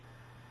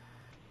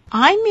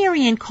I'm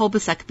Marianne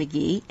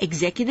Kolbasuk-McGee,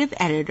 Executive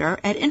Editor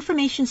at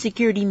Information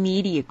Security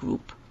Media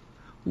Group.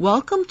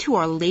 Welcome to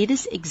our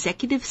latest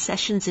Executive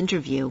Sessions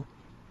interview.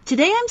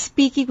 Today I'm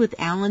speaking with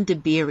Alan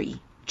Dabiri,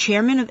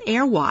 Chairman of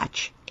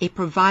AirWatch, a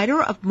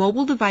provider of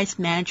mobile device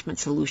management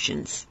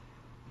solutions.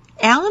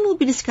 Alan will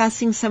be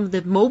discussing some of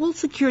the mobile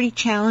security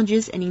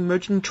challenges and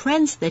emerging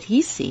trends that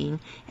he's seeing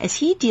as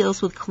he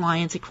deals with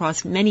clients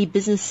across many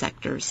business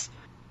sectors.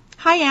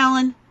 Hi,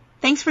 Alan.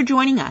 Thanks for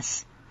joining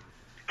us.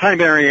 Hi,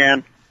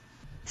 Marianne.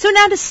 So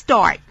now to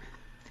start,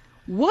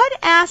 what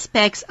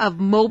aspects of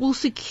mobile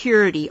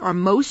security are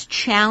most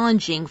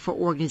challenging for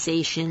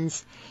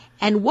organizations,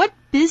 and what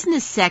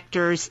business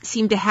sectors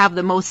seem to have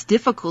the most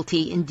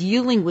difficulty in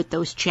dealing with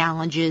those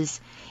challenges,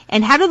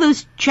 and how do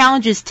those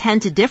challenges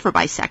tend to differ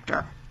by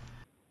sector?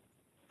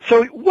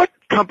 So what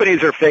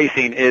companies are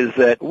facing is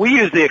that we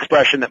use the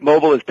expression that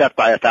mobile is death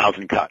by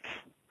 1,000 cuts.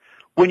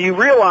 When you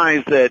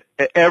realize that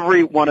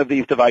every one of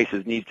these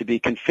devices needs to be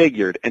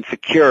configured and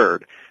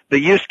secured, the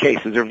use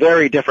cases are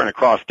very different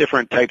across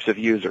different types of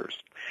users.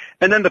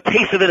 And then the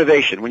pace of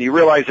innovation, when you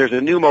realize there's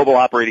a new mobile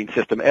operating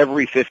system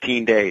every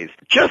 15 days,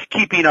 just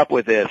keeping up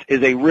with this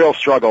is a real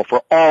struggle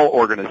for all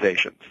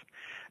organizations.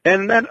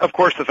 And then, of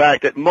course, the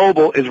fact that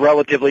mobile is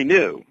relatively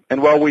new.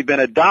 And while we've been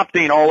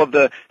adopting all of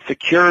the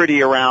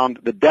security around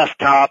the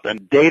desktop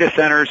and data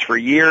centers for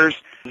years,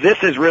 this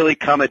has really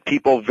come at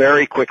people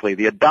very quickly.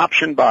 The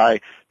adoption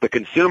by the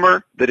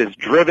consumer that has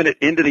driven it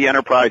into the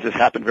enterprise has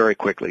happened very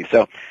quickly.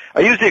 So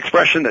I use the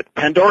expression that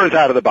Pandora's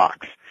out of the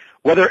box.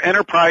 Whether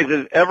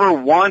enterprises ever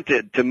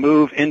wanted to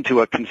move into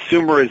a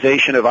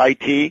consumerization of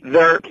IT,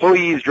 their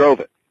employees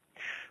drove it.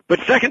 But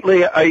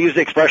secondly, I use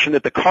the expression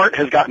that the cart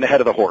has gotten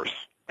ahead of the horse.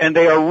 And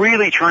they are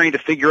really trying to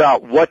figure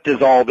out what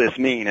does all this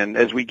mean. And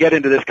as we get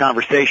into this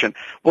conversation,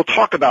 we'll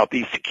talk about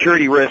these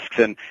security risks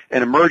and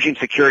emerging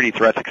security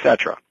threats, et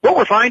cetera. What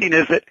we're finding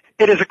is that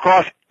it is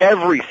across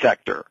every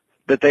sector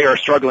that they are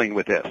struggling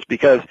with this,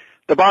 because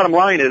the bottom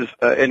line is,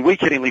 and we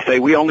kiddingly say,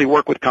 we only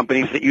work with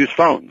companies that use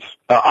phones.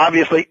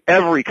 Obviously,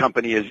 every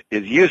company is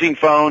using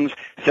phones,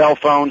 cell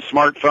phones,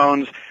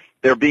 smartphones.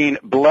 They're being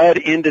bled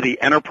into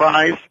the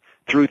enterprise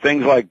through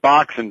things like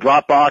Box and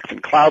Dropbox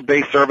and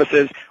cloud-based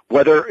services,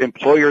 whether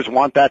employers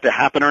want that to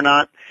happen or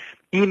not.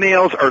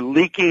 Emails are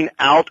leaking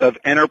out of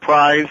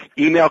enterprise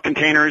email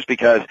containers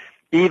because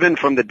even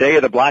from the day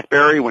of the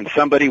BlackBerry when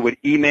somebody would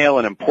email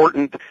an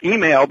important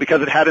email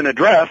because it had an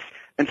address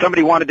and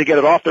somebody wanted to get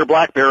it off their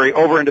BlackBerry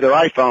over into their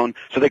iPhone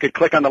so they could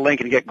click on the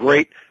link and get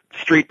great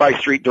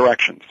street-by-street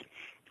directions.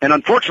 And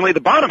unfortunately, the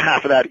bottom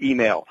half of that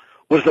email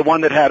was the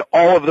one that had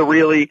all of the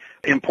really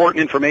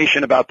important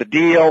information about the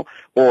deal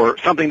or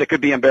something that could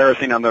be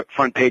embarrassing on the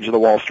front page of the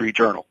Wall Street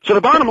Journal. So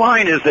the bottom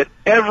line is that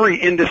every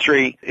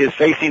industry is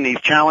facing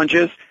these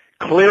challenges.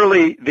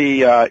 Clearly,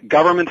 the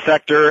government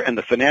sector and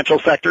the financial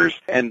sectors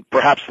and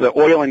perhaps the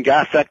oil and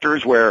gas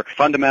sectors where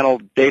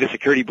fundamental data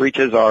security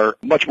breaches are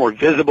much more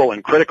visible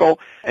and critical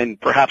and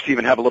perhaps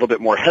even have a little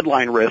bit more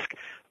headline risk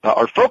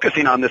are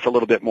focusing on this a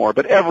little bit more.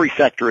 But every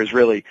sector is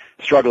really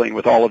struggling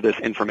with all of this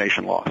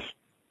information loss.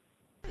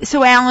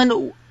 So,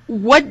 Alan,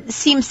 what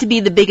seems to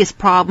be the biggest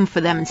problem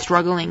for them in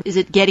struggling? Is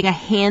it getting a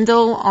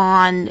handle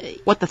on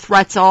what the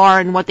threats are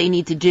and what they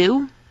need to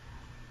do?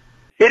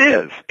 It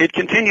is. It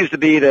continues to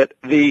be that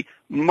the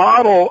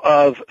model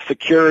of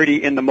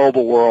security in the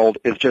mobile world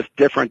is just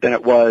different than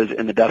it was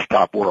in the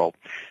desktop world.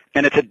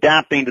 And it's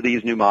adapting to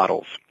these new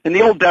models. In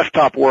the old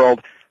desktop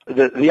world,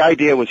 the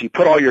idea was you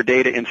put all your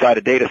data inside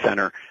a data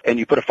center and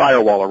you put a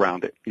firewall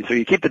around it. So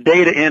you keep the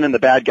data in and the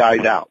bad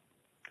guys out.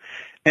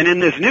 And in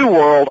this new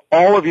world,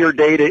 all of your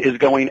data is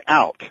going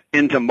out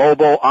into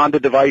mobile, onto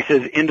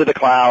devices, into the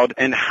cloud,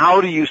 and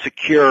how do you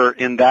secure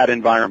in that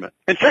environment?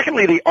 And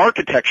secondly, the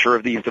architecture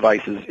of these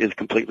devices is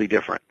completely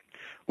different.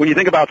 When you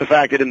think about the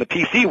fact that in the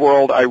PC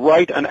world, I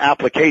write an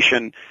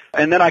application,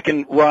 and then I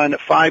can run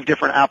 5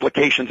 different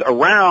applications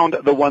around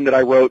the one that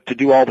I wrote to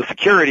do all the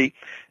security,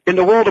 in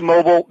the world of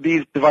mobile,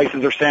 these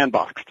devices are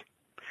sandboxed.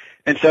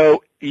 And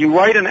so you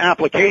write an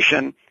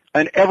application,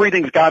 and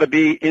everything's got to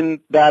be in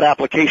that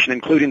application,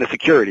 including the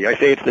security. I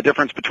say it's the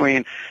difference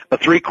between a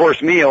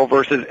 3-course meal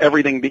versus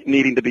everything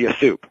needing to be a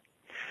soup.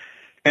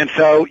 And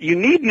so you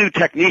need new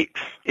techniques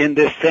in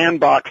this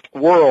sandboxed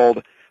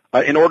world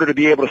in order to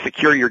be able to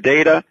secure your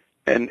data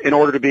and in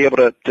order to be able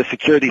to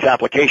secure these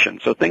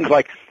applications. So things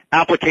like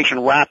application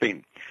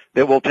wrapping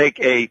that will take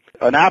an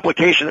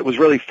application that was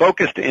really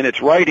focused in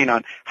its writing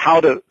on how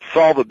to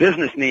solve a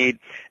business need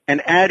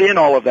and add in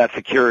all of that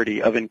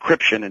security of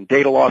encryption and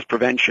data loss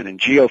prevention and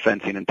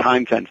geofencing and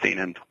time fencing,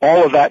 and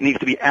all of that needs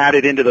to be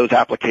added into those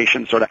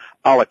applications sort of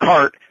a la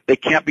carte. They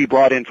can't be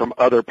brought in from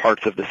other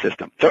parts of the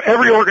system. So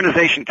every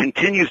organization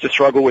continues to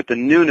struggle with the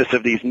newness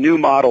of these new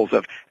models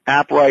of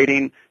app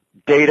writing,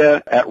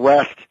 data at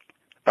rest,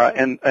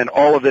 and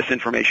all of this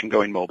information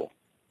going mobile.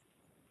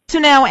 So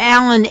now,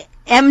 Alan,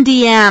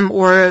 MDM,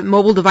 or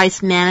mobile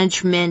device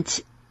management,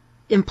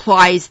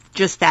 implies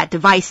just that,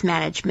 device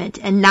management,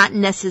 and not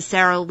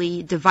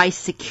necessarily device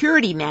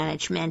security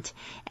management.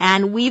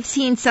 And we've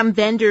seen some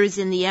vendors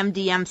in the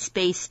MDM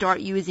space start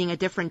using a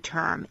different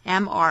term,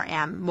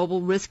 MRM,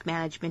 mobile risk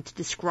management, to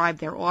describe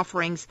their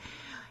offerings.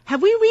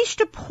 Have we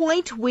reached a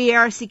point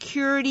where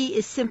security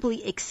is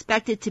simply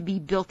expected to be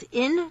built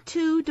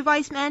into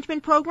device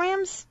management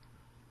programs?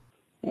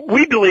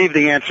 We believe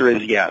the answer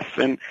is yes.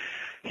 And,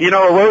 a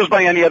rose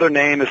by any other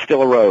name is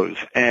still a rose.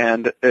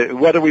 And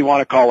whether we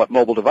want to call it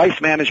mobile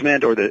device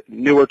management or the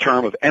newer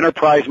term of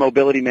enterprise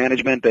mobility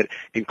management that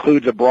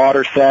includes a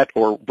broader set,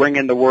 or bring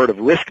in the word of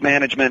risk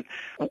management,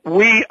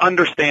 we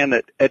understand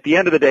that at the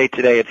end of the day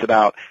today, it's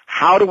about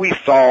how do we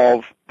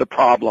solve the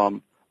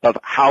problem of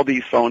how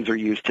these phones are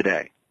used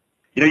today.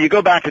 You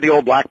go back to the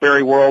old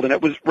BlackBerry world, and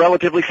it was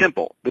relatively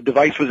simple. The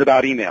device was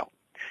about email.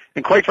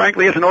 And quite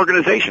frankly, as an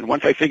organization,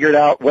 once I figured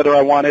out whether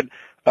I wanted,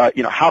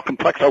 how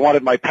complex I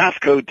wanted my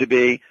passcode to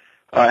be,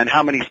 and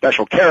how many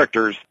special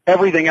characters,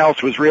 everything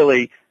else was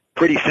really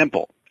pretty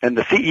simple. And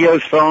the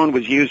CEO's phone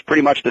was used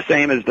pretty much the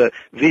same as the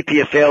VP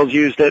of sales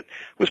used it,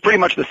 was pretty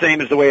much the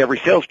same as the way every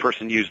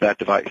salesperson used that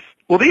device.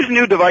 Well, these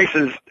new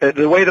devices,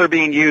 the way they're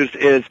being used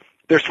is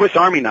they're Swiss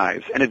Army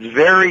knives, and it's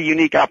very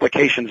unique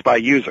applications by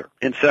user.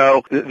 And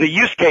so the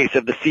use case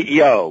of the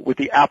CEO with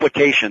the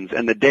applications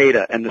and the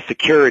data and the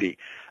security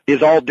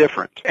is all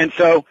different. And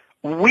so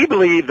we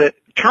believe that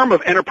the term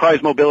of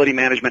enterprise mobility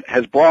management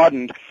has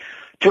broadened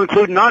to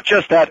include not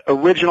just that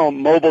original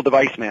mobile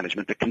device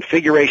management, the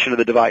configuration of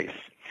the device,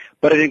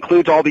 but it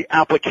includes all the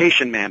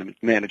application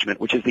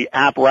management, which is the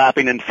app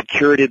wrapping and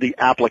security of the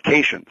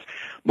applications.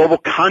 Mobile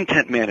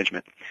content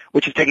management,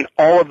 which is taking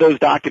all of those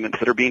documents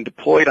that are being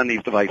deployed on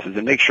these devices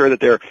and make sure that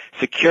they're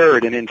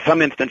secured, and in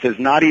some instances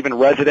not even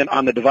resident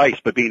on the device,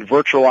 but being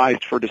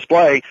virtualized for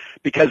display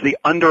because the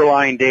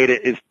underlying data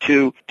is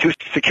too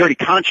security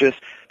conscious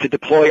to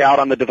deploy out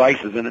on the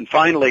devices. And then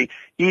finally,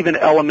 even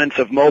elements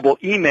of mobile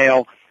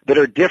email that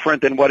are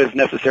different than what has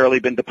necessarily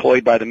been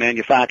deployed by the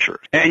manufacturer.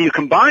 And you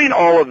combine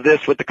all of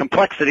this with the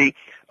complexity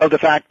of the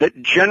fact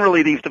that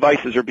generally these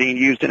devices are being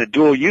used in a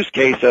dual use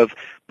case of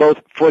both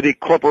for the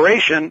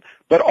corporation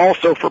but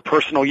also for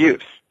personal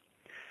use.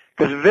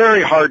 Because it's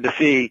very hard to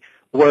see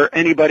where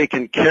anybody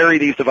can carry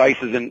these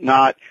devices and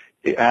not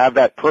have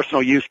that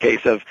personal use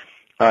case of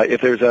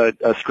if there's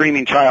a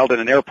screaming child in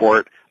an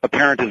airport, a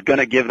parent is going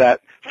to give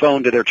that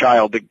phone to their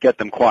child to get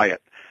them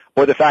quiet.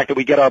 Or the fact that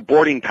we get our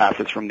boarding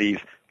passes from these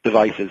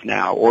devices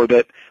now, or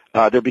that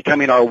they're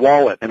becoming our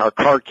wallet and our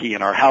car key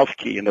and our house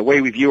key and the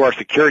way we view our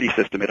security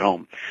system at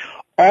home.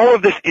 All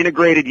of this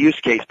integrated use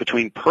case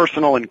between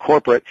personal and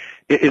corporate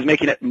is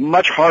making it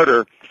much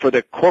harder for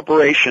the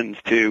corporations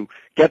to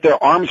get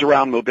their arms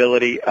around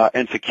mobility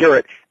and secure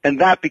it,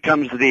 and that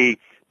becomes the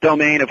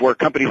domain of where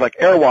companies like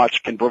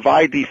AirWatch can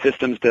provide these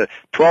systems to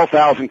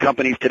 12,000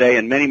 companies today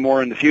and many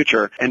more in the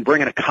future and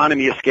bring an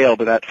economy of scale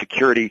to that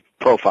security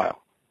profile.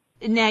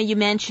 Now, you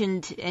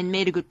mentioned and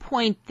made a good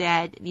point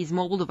that these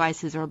mobile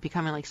devices are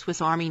becoming like Swiss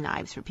Army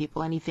knives for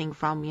people, anything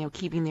from,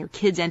 keeping their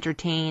kids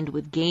entertained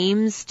with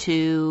games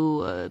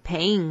to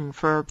paying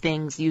for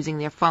things using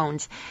their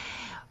phones.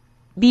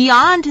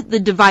 Beyond the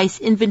device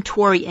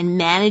inventory and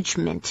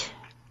management,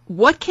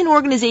 what can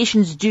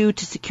organizations do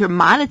to secure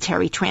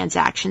monetary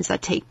transactions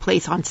that take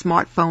place on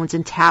smartphones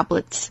and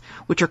tablets,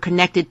 which are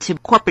connected to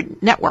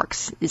corporate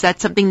networks? Is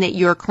that something that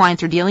your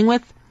clients are dealing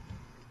with?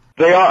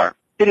 They are.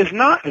 It is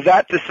not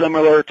that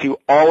dissimilar to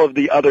all of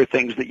the other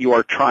things that you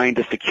are trying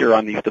to secure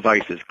on these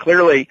devices.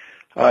 Clearly,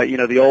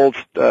 the old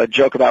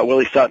joke about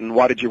Willie Sutton,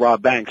 why did you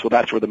rob banks? Well,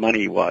 that's where the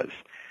money was.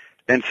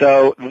 And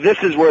so this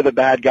is where the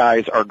bad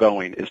guys are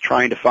going, is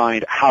trying to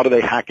find how do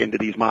they hack into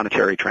these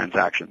monetary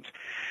transactions.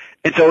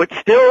 And so it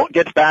still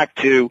gets back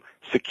to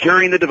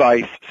securing the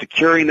device,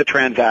 securing the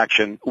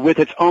transaction with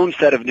its own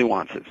set of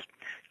nuances.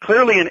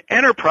 Clearly, in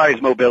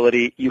enterprise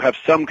mobility, you have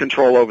some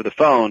control over the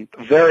phone.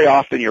 Very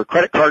often, your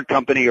credit card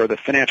company or the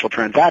financial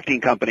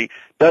transacting company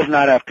does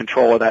not have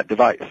control of that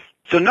device.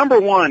 So number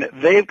one,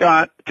 they've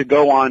got to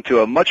go on to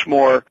a much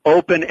more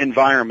open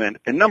environment.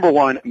 And number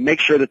one,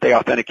 make sure that they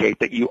authenticate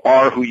that you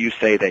are who you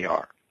say they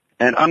are.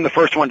 And I'm the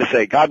first one to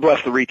say, God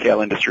bless the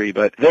retail industry,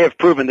 but they have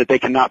proven that they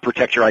cannot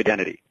protect your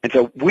identity. And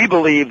so we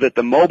believe that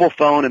the mobile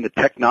phone and the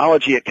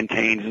technology it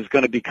contains is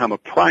going to become a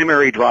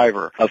primary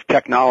driver of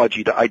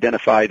technology to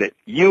identify that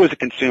you as a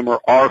consumer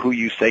are who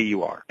you say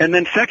you are. And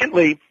then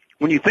secondly,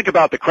 when you think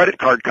about the credit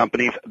card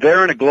companies,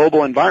 they're in a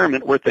global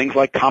environment where things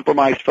like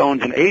compromised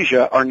phones in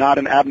Asia are not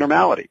an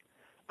abnormality.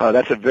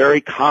 That's a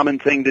very common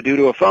thing to do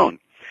to a phone.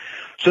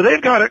 So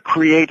they've got to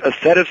create a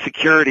set of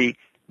security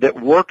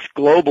that works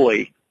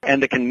globally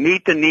and that can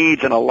meet the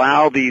needs and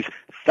allow these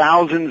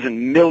thousands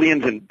and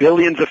millions and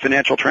billions of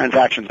financial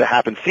transactions to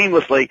happen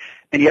seamlessly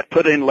and yet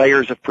put in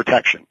layers of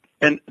protection.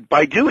 And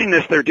by doing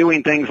this, they're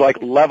doing things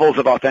like levels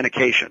of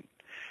authentication.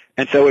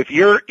 And so if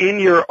you're in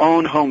your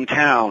own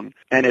hometown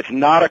and it's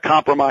not a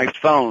compromised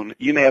phone,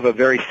 you may have a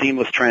very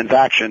seamless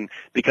transaction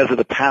because of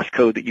the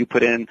passcode that you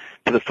put in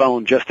to the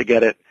phone just to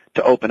get it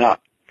to open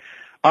up.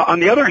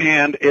 On the other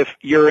hand, if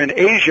you're in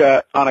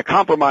Asia on a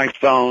compromised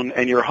phone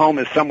and your home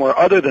is somewhere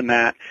other than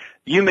that,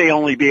 you may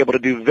only be able to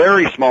do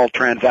very small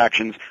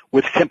transactions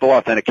with simple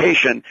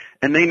authentication,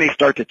 and they may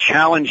start to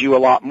challenge you a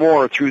lot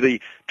more through the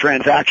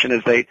transaction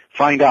as they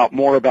find out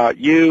more about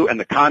you and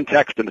the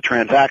context and the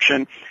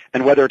transaction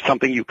and whether it's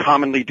something you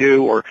commonly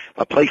do or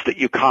a place that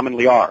you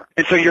commonly are.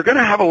 And so you're going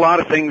to have a lot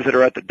of things that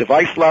are at the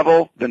device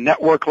level, the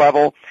network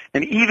level,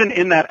 and even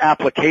in that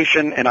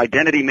application and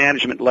identity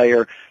management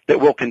layer that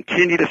will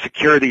continue to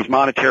secure these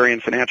monetary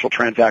and financial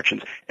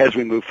transactions as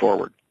we move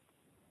forward.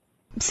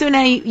 So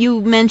now you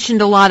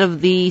mentioned a lot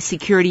of the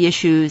security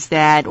issues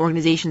that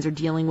organizations are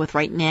dealing with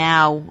right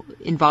now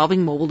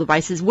involving mobile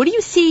devices. What do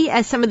you see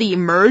as some of the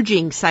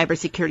emerging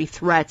cybersecurity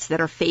threats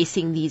that are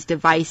facing these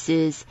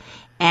devices,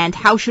 and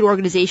how should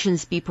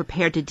organizations be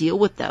prepared to deal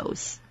with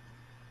those?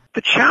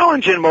 The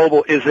challenge in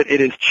mobile is that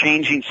it is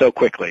changing so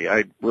quickly.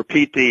 I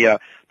repeat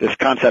this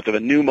concept of a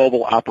new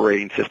mobile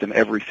operating system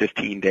every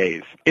 15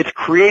 days. It's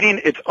creating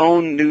its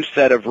own new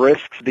set of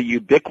risks. The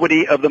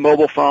ubiquity of the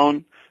mobile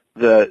phone,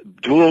 the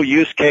dual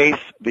use case,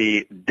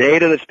 the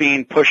data that's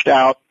being pushed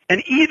out,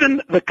 and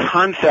even the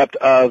concept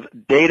of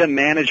data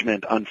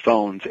management on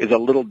phones is a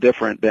little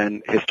different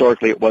than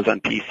historically it was on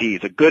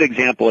PCs. A good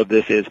example of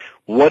this is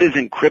what is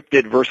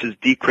encrypted versus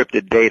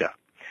decrypted data.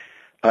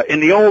 In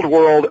the old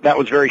world, that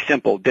was very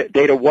simple.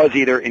 Data was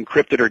either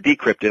encrypted or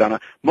decrypted. On a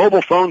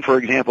mobile phone, for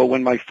example,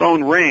 when my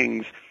phone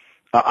rings,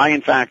 I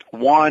in fact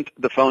want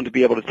the phone to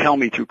be able to tell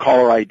me through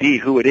caller ID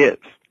who it is.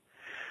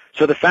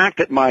 So the fact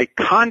that my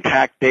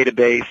contact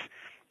database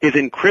is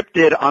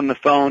encrypted on the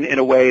phone in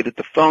a way that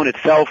the phone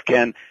itself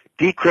can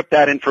decrypt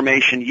that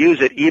information,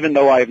 use it even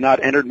though I have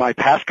not entered my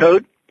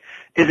passcode,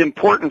 is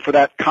important for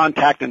that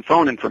contact and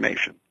phone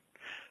information.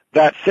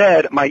 That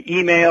said, my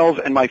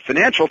emails and my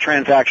financial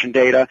transaction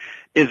data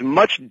is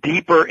much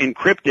deeper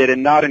encrypted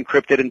and not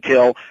encrypted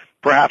until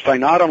perhaps I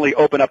not only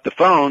open up the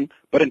phone,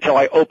 but until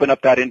I open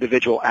up that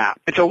individual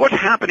app. And so what's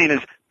happening is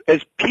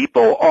as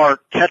people are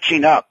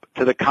catching up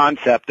to the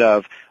concept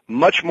of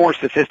much more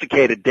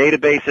sophisticated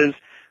databases,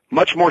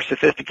 much more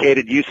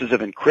sophisticated uses of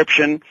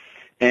encryption,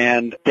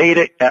 and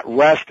data at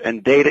rest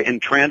and data in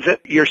transit,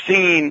 you're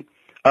seeing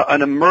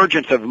an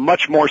emergence of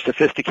much more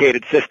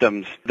sophisticated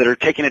systems that are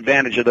taking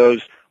advantage of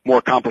those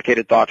more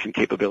complicated thoughts and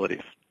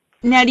capabilities.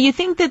 Now, do you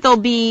think that there'll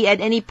be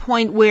at any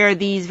point where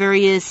these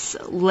various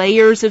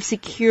layers of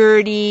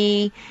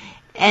security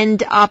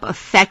end up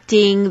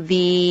affecting the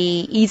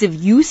ease of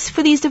use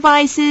for these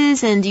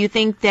devices? And do you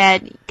think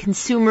that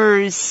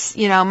consumers,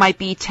 might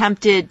be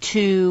tempted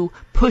to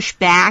push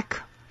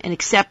back and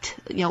accept,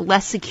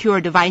 less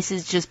secure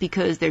devices just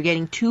because they're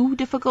getting too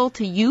difficult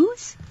to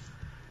use?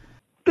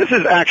 This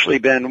has actually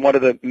been one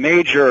of the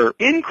major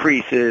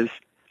increases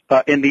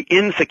in the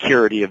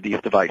insecurity of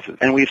these devices.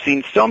 And we've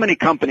seen so many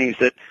companies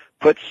that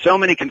put so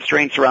many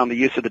constraints around the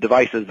use of the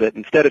devices that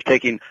instead of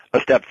taking a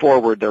step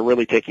forward, they're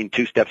really taking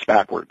 2 steps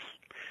backwards.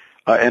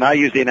 And I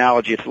use the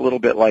analogy, it's a little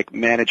bit like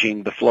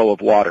managing the flow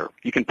of water.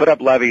 You can put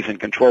up levees and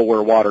control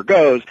where water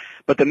goes,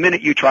 but the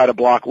minute you try to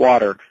block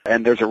water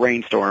and there's a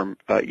rainstorm,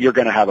 you're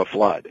going to have a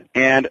flood.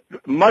 And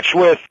much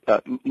with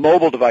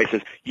mobile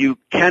devices, you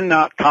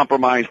cannot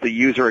compromise the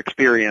user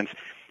experience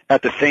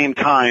at the same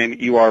time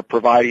you are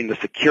providing the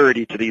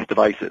security to these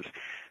devices.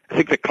 I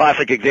think the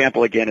classic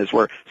example, again, is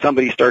where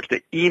somebody starts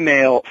to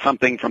email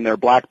something from their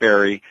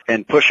BlackBerry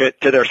and push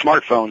it to their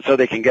smartphone so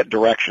they can get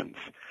directions.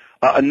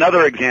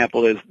 Another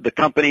example is the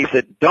companies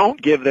that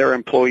don't give their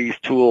employees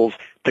tools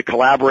to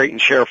collaborate and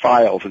share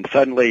files, and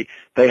suddenly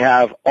they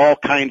have all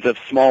kinds of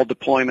small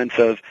deployments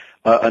of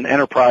an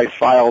enterprise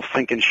file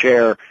sync and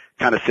share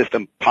kind of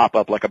system pop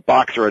up like a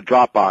Box or a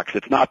Dropbox.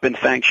 It's not been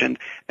sanctioned,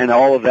 and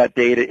all of that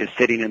data is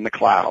sitting in the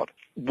cloud.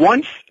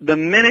 The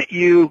minute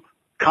you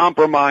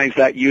compromise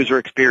that user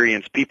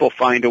experience, people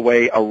find a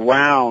way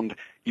around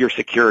your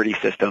security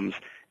systems,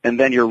 and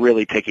then you're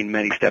really taking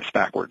many steps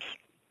backwards.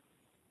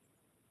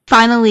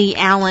 Finally,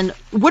 Alan,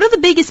 what are the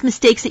biggest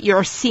mistakes that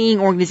you're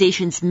seeing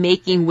organizations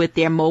making with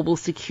their mobile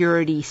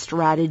security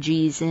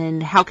strategies,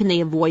 and how can they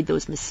avoid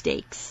those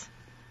mistakes?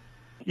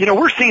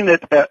 We're seeing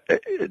that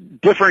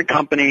different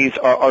companies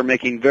are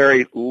making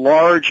very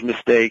large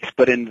mistakes,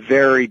 but in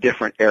very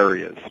different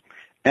areas.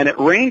 And it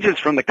ranges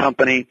from the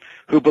company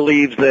who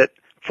believes that,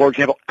 for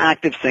example,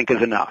 ActiveSync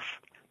is enough.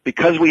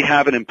 Because we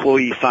have an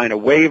employee sign a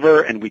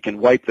waiver and we can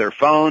wipe their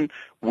phone,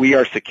 we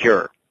are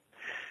secure.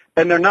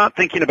 And they're not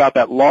thinking about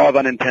that law of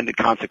unintended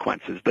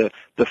consequences.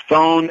 The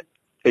phone,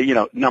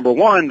 number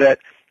one, that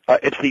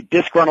it's the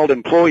disgruntled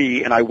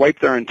employee and I wipe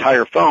their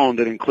entire phone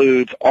that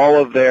includes all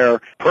of their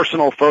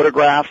personal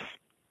photographs,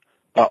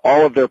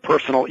 all of their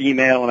personal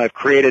email, and I've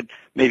created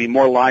maybe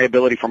more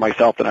liability for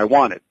myself than I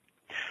wanted.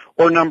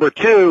 Or number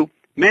two,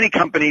 many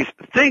companies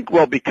think,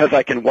 well, because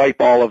I can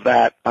wipe all of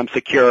that, I'm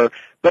secure.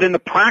 But in the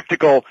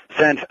practical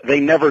sense, they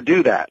never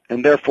do that.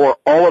 And therefore,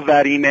 all of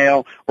that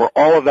email or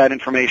all of that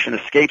information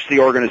escapes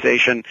the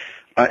organization.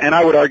 And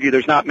I would argue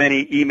there's not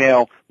many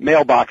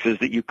mailboxes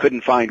that you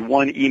couldn't find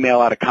one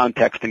email out of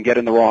context and get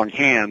in the wrong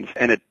hands,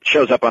 and it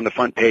shows up on the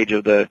front page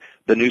of the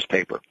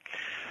newspaper.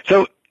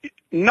 So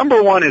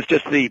number one is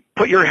just the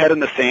put your head in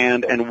the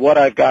sand and what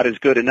I've got is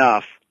good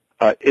enough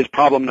is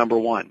problem number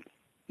one.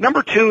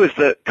 Number two is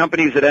the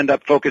companies that end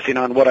up focusing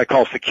on what I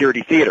call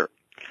security theater.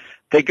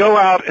 They go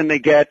out and they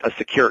get a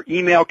secure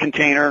email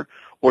container,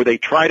 or they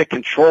try to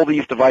control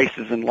these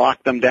devices and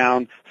lock them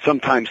down,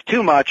 sometimes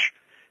too much,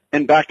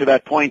 and back to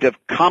that point of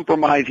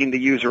compromising the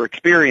user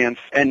experience,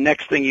 and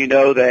next thing you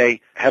know,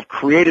 they have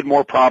created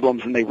more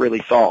problems than they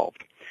really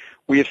solved.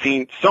 We have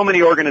seen so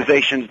many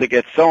organizations that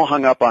get so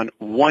hung up on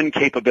one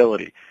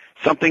capability,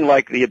 something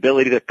like the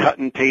ability to cut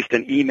and paste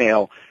an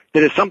email,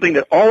 that is something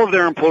that all of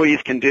their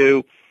employees can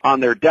do on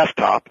their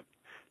desktop.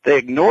 They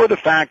ignore the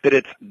fact that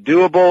it's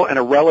doable and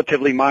a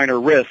relatively minor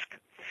risk.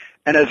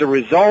 And as a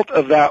result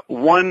of that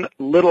one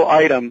little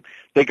item,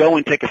 they go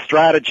and take a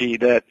strategy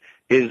that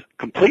is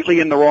completely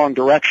in the wrong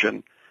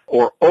direction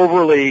or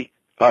overly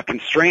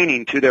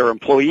constraining to their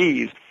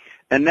employees.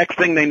 And next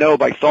thing they know,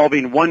 by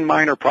solving one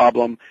minor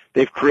problem,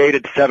 they've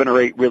created 7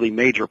 or 8 really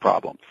major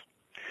problems.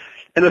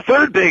 And the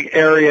third big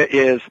area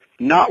is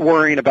not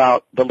worrying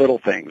about the little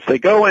things. They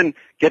go and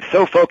get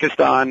so focused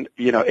on,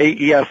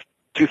 AES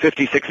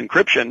 256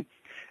 encryption,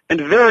 and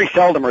very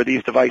seldom are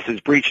these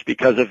devices breached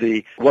because of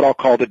the what I'll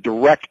call the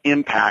direct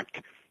impact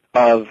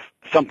of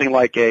something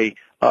like a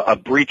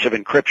breach of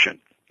encryption.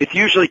 It's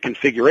usually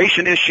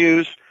configuration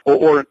issues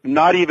or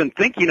not even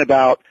thinking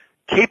about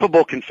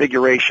capable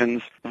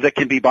configurations that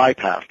can be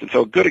bypassed. And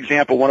so a good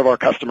example, one of our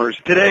customers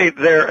today,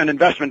 they're an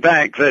investment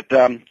bank that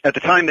at the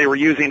time they were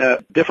using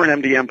a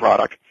different MDM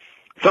product.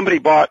 Somebody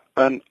bought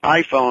an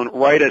iPhone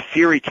right as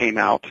Siri came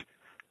out.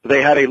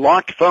 They had a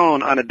locked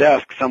phone on a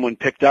desk someone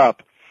picked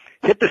up,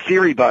 hit the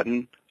Siri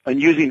button,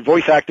 and using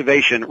voice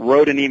activation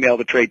wrote an email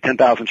to trade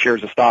 10,000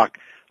 shares of stock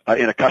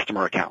in a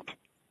customer account.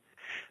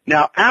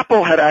 Now,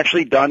 Apple had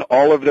actually done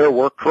all of their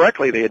work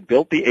correctly. They had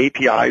built the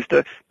APIs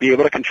to be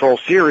able to control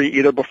Siri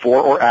either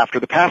before or after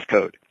the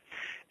passcode.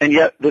 And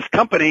yet this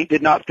company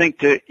did not think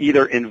to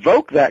either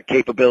invoke that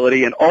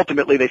capability, and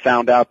ultimately they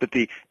found out that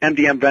the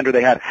MDM vendor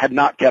they had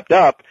not kept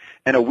up,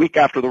 and a week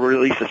after the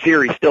release of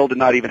Siri still did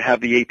not even have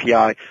the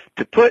API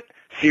to put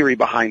Siri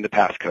behind the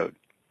passcode.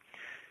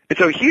 And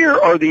so here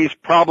are these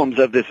problems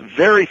of this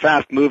very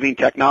fast-moving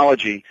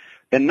technology,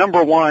 and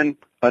number one,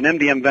 an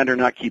MDM vendor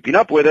not keeping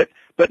up with it,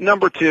 but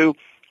number two,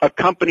 a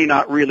company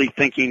not really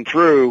thinking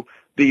through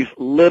these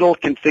little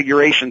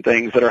configuration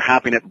things that are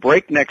happening at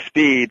breakneck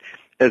speed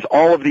as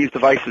all of these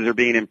devices are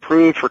being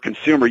improved for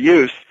consumer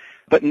use,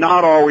 but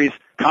not always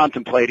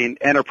contemplating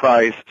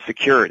enterprise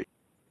security.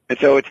 And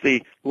so it's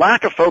the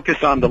lack of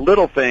focus on the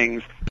little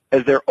things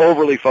as they're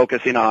overly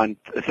focusing on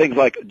things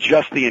like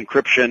just the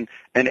encryption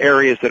and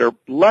areas that are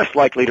less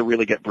likely to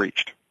really get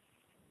breached.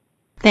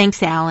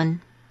 Thanks,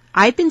 Alan.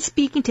 I've been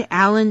speaking to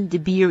Alan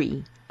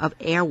DeBeery of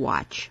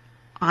AirWatch.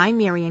 I'm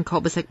Marianne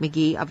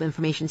Kolbasuk-McGee of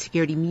Information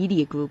Security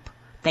Media Group.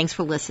 Thanks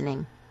for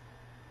listening.